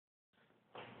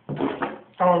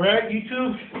All right,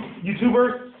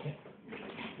 YouTubers,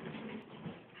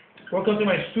 welcome to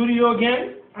my studio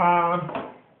again.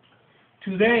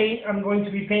 Today I'm going to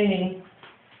be painting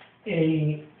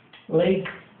a lake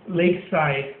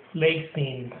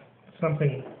scene,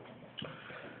 something,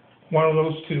 one of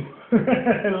those two,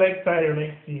 lakeside or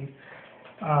lake scene.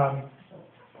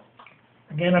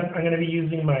 Again, I'm going to be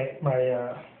using my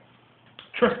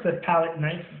trusted palette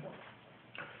knife,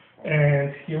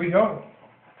 and here we go.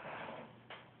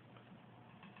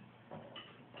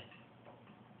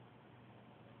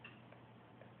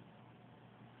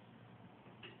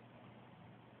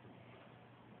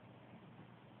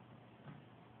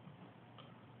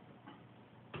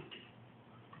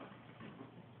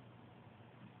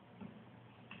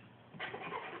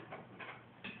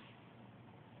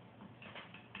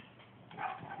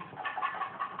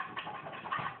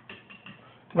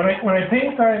 When I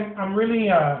paint, I'm really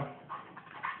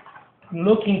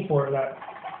looking for that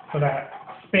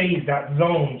space, that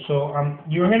zone. So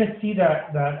you're going to see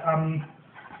that I'm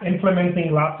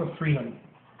implementing lots of freedom,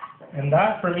 and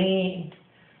that for me,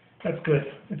 that's good.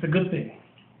 It's a good thing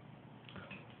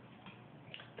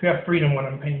to have freedom when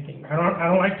I'm painting. I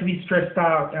don't like to be stressed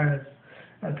out as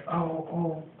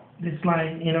oh this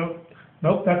line,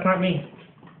 Nope, that's not me.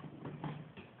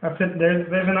 That's it.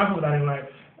 There's enough of that in life.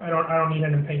 I don't need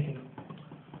it in painting.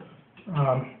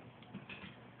 I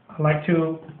like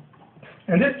to,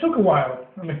 and this took a while.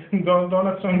 I mean, don't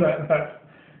assume that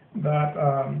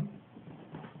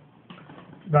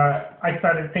I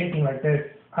started painting like this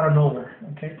out of nowhere.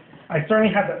 Okay, I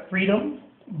certainly had that freedom,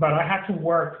 but I had to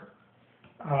work.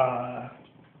 I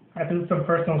had to do some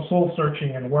personal soul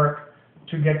searching and work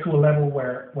to get to a level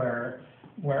where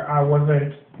I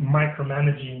wasn't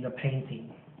micromanaging the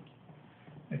painting.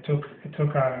 It took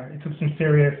some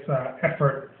serious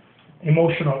effort,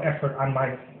 emotional effort on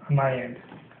my end.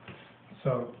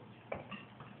 So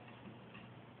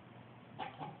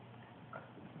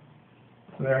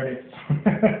there it is.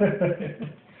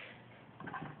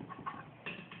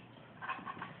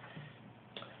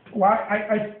 Well,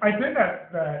 I think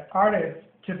that artists,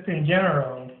 just in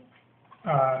general,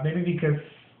 maybe because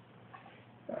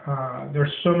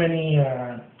there's so many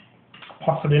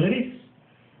possibilities.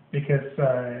 Because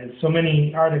so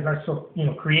many artists are so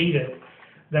creative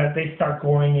that they start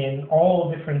going in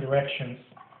all different directions,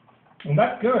 and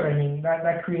that's good. I mean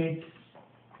that creates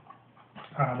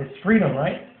this freedom,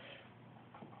 right?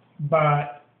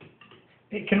 But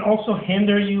it can also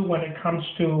hinder you when it comes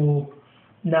to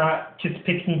not just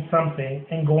picking something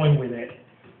and going with it,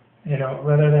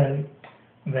 rather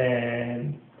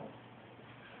than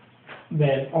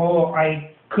oh, I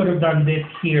could have done this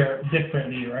here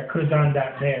differently, or I could have done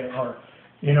that there, or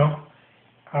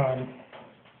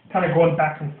kind of going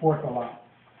back and forth a lot.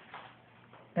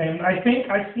 And I think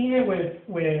I've seen it with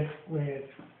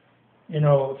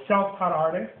self-taught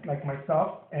artists like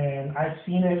myself, and I've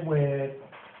seen it with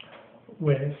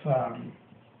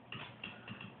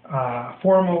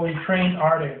formally trained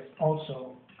artists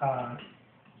also.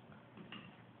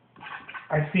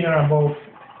 I've seen it on both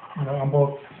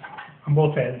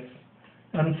ends.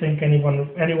 I don't think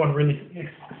anyone really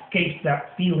escapes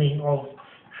that feeling of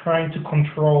trying to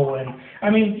control. And I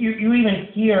mean, you even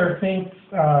hear things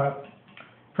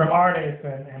from artists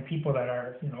and people that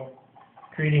are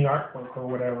creating artwork or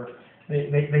whatever.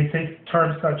 They say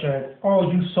terms such as,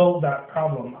 "Oh, you solved that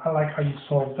problem. I like how you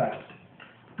solved that."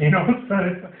 So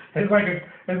it's like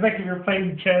if you're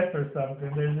playing chess or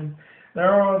something. There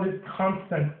are all this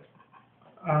constant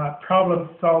problem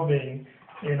solving.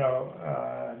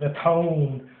 The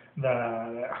tone,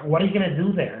 what are you going to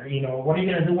do there? What are you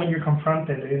going to do when you're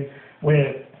confronted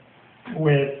with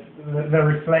the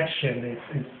reflection?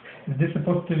 Is this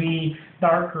supposed to be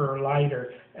darker or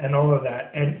lighter, and all of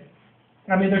that? And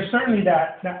I mean, there's certainly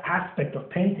that aspect of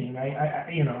painting.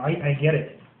 I get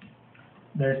it.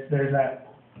 There's that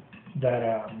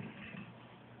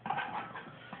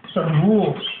certain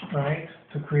rules, right,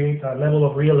 to create a level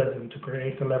of realism, to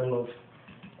create a level of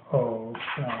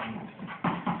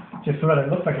just so that it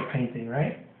looks like a painting,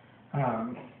 right?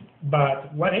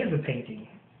 But what is a painting?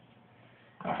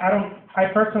 I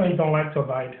personally don't like to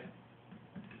abide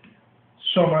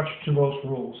so much to those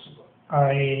rules.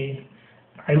 I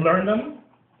learned them.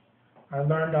 I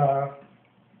learned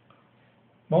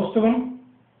most of them,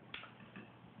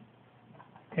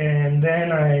 and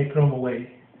then I threw them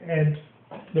away. And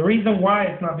the reason why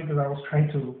is not because I was trying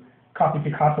to copy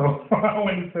Picasso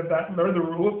when he said that, learn the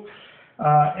rules.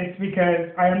 It's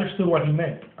because I understood what he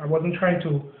meant. I wasn't trying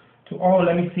to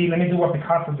let me do what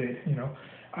Picasso did.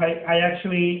 I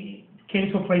actually came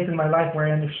to a place in my life where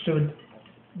I understood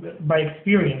by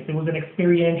experience. It was an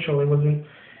experiential. It wasn't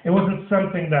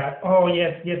something that, oh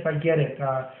yes, yes, I get it.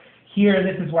 Here,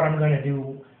 this is what I'm going to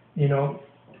do. You know,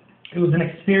 it was an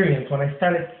experience. When I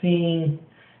started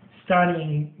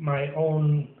studying my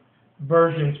own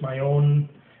versions,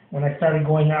 when I started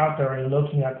going out there and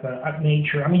looking at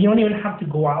nature. I mean, you don't even have to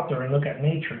go out there and look at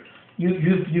nature.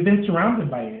 You've been surrounded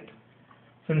by it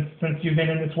since you've been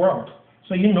in this world.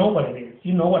 So you know what it is.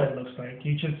 You know what it looks like.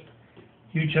 You just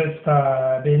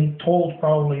been told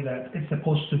probably that it's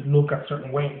supposed to look a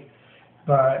certain way,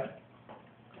 but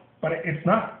it's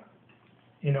not.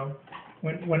 You know,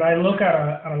 when I look at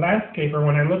a landscape, or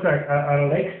when I look at a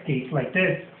lakescape like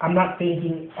this, I'm not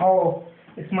thinking, oh,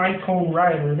 it's my tone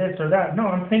right, or this or that. No,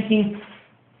 I'm thinking,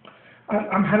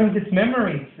 I'm having these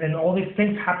memories and all these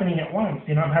things happening at once.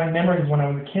 You know, I'm having memories when I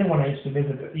was a kid, when I used to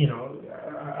visit, you know,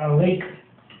 a lake,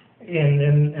 and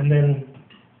then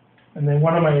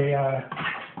one of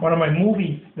my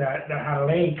movies that had a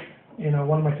lake, you know,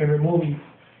 one of my favorite movies,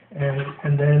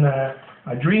 and then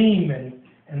a dream,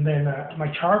 and then my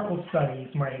charcoal studies,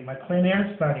 my plein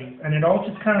air studies, and it all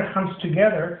just kind of comes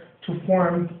together to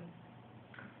form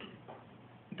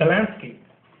the landscape.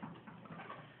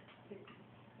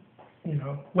 You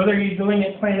know, whether you're doing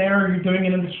it plein air or you're doing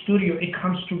it in the studio, it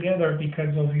comes together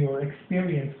because of your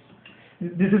experience.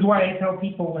 This is why I tell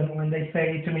people when they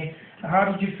say to me, how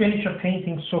did you finish a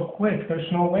painting so quick?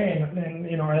 There's no way. And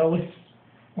you know, I always,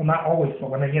 well, not always, but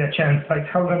when I get a chance, I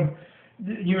tell them,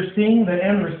 you're seeing the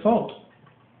end result.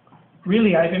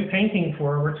 Really, I've been painting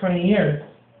for over 20 years,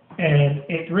 and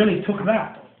it really took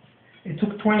that. It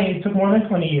took more than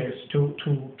 20 years to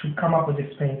come up with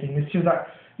this painting. It's just that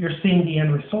you're seeing the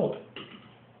end result.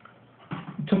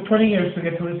 It took 20 years to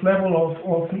get to this level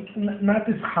of not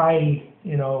this high,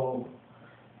 you know,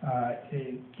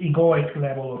 egoic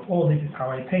level of, oh, this is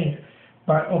how I paint,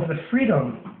 but of the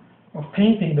freedom of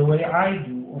painting the way I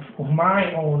do, of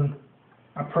my own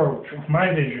approach, of my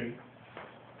vision.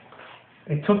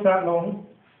 It took that long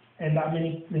and that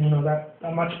many, you know, that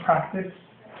much practice.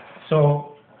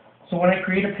 So when I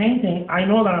create a painting, I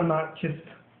know that I'm not just,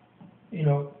 you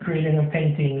know, creating a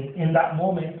painting in that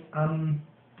moment. I'm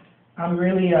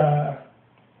really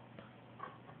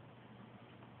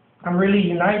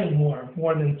uniting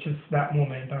more than just that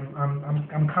moment.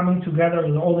 I'm coming together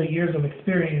with all the years of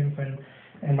experience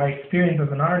and my experience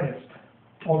as an artist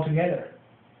all together.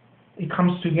 It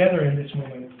comes together in this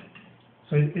moment.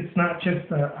 So it's not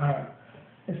just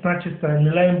an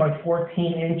 11 by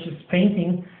 14 inches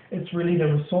painting. It's really the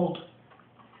result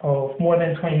of more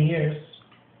than 20 years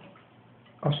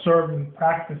of observing,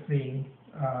 practicing,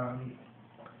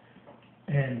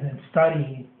 and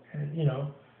studying, and you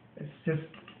know, it's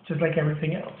just like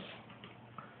everything else.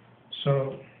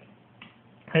 So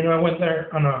I know I went there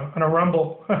on a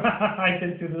rumble. I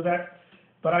tend to do that,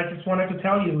 but I just wanted to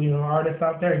tell you, you know, artists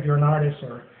out there, if you're an artist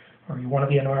or you want to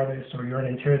be an artist or you're an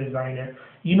interior designer,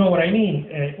 you know what I mean.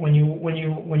 When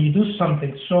you do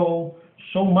something so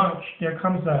much, there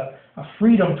comes a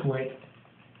freedom to it.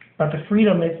 But the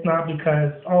freedom is not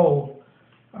because, oh,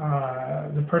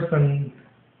 the person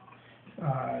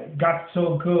got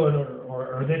so good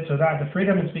or this or that. The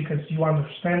freedom is because you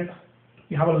understand,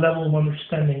 you have a level of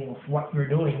understanding of what you're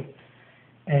doing,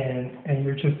 and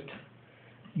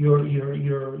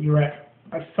you're at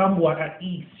somewhat at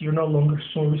ease. You're no longer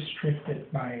so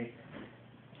restricted by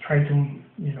trying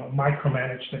to, you know,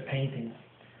 micromanage the painting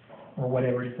or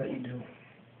whatever it is that you do.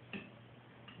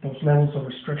 Those levels of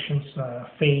restrictions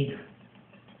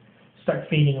start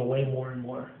fading away more and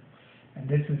more. And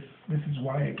this is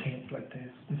why I paint like this.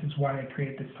 This is why I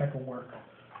create this type of work,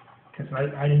 because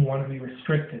I didn't want to be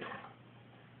restricted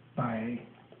by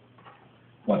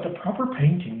what the proper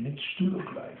painting needs to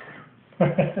look like.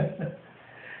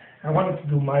 I wanted to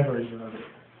do my version of it.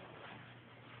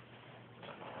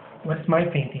 What's my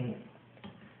painting?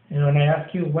 You know, and I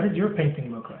ask you, what does your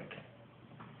painting look like?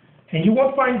 And you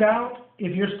won't find out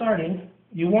if you're starting.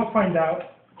 You won't find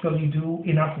out till you do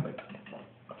enough of it.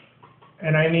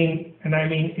 And I mean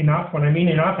enough. When I mean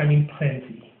enough, I mean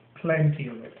plenty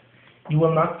of it. You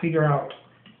will not figure out.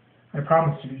 I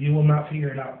promise you, you will not figure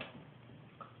it out.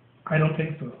 I don't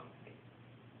think so.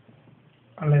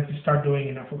 Unless you start doing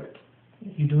enough of it.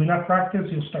 If you do enough practice,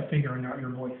 you'll start figuring out your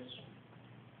voice.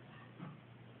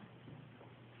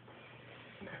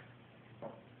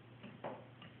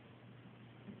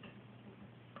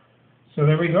 So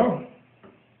there we go.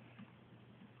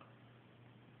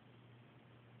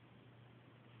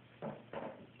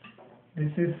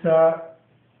 This is a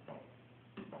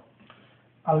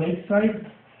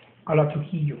lakeside alla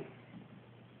Trujillo.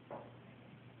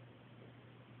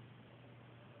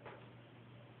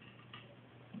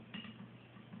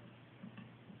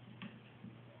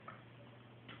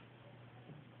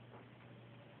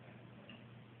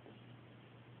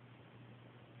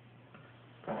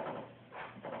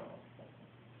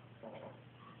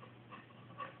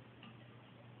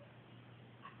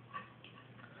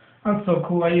 I'm so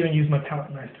cool. I even use my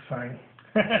palette knife to sign.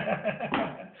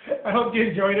 I hope you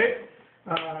enjoyed it.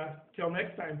 Till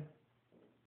next time.